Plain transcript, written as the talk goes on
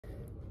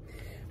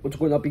What's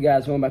going up, you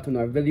guys? Welcome back to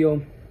another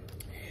video.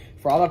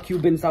 For all the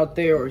Cubans out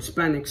there or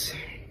Hispanics,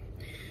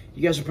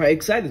 you guys are probably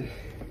excited.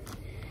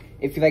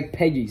 If you like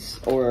Pelly's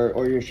or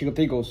your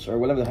chicoticos or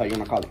whatever the hell you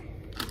want to call it.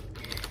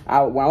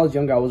 When I was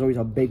younger, I was always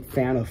a big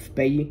fan of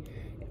Pelly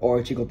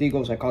or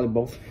chicoticos. I call it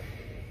both.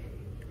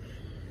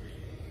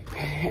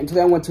 And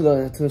today I went to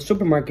the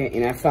supermarket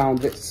and I found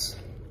this.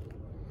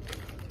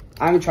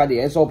 I haven't tried it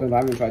yet. It's open, but I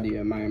haven't tried it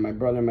yet. My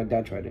brother and my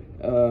dad tried it.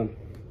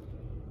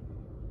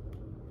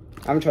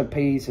 I haven't tried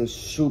Pelly's in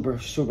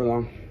super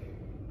long.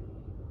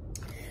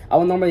 I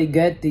would normally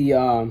get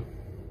the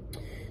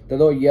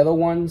little yellow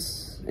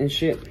ones and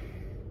shit,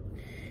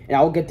 and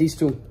I will get these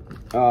too.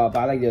 But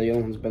I like the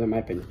yellow ones better in my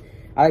opinion.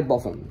 I like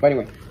both of them. But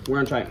anyway, we're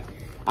gonna try it.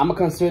 I'm gonna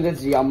consider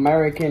this the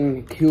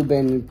American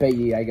Cuban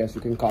Pelly, I guess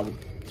you can call it.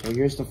 So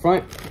here's the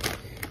front,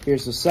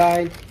 here's the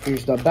side,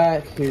 here's the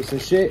back, here's the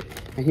shit,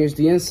 and here's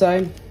the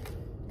inside.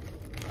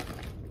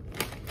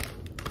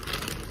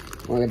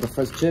 I'm gonna get the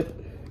first chip.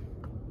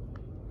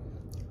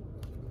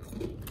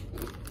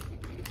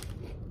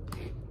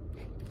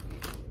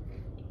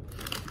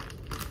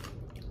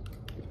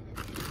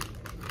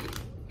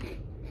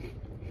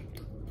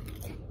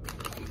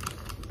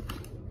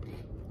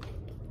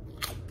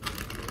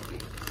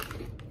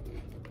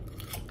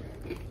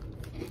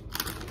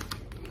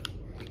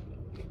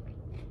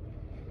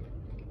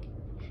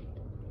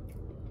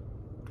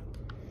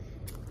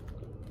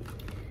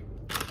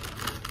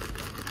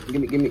 Give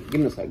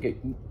me a side. Give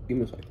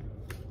me a side.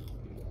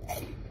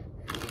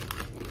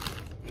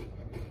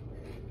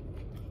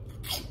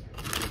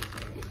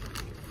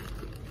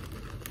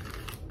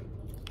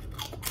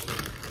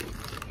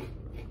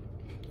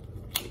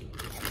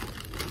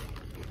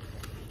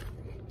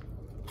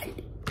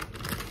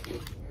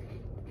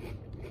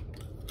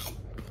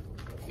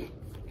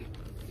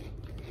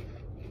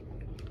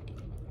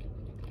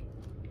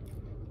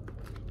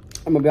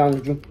 I'm gonna be honest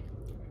with you.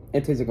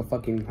 It tastes like a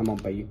fucking jamon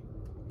paella.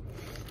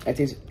 It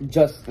tastes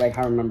just like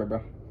how I remember,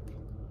 bro.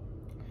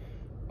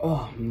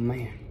 Oh,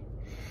 man.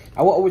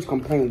 I will always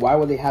complain, why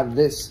would they have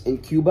this in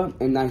Cuba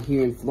and not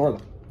here in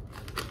Florida?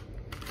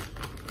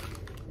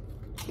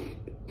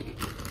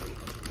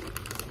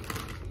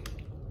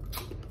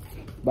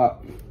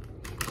 But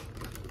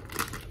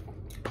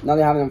now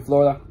they have it in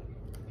Florida.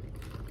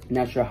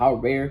 Not sure how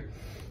rare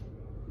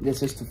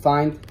this is to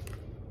find.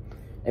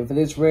 If it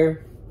is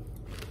rare,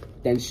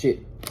 then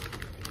shit,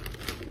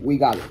 we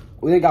got it.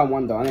 We didn't got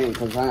one though, I didn't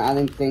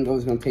think it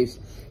was gonna taste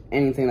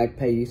anything like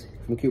Pelly's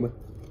from Cuba.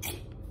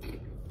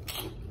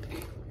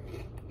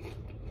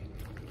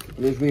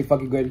 It is really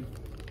fucking good.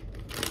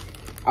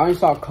 I only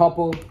saw a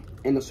couple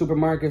in the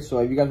supermarket, so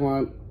if you guys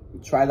want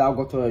to try it out,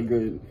 go to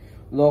your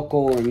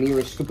local or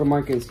nearest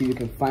supermarket and see if you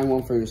can find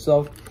one for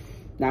yourself.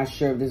 Not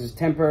sure if this is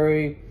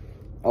temporary,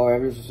 or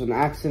if this is an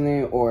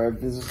accident, or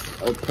if this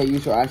is a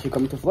Pelly's are actually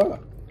coming to Florida.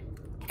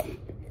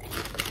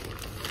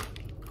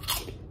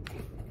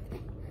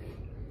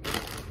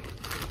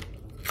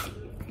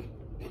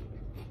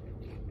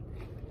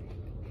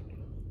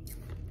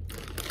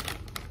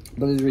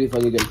 But it's really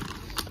fucking good.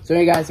 So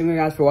anyway guys, thank you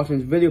guys for watching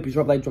this video. Please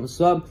drop a like, drop a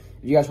sub.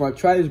 If you guys want to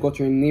try this, go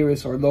to your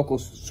nearest or local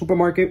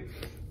supermarket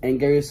and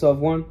get yourself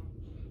one.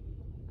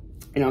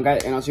 And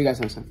I'll see you guys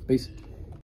next time. Peace.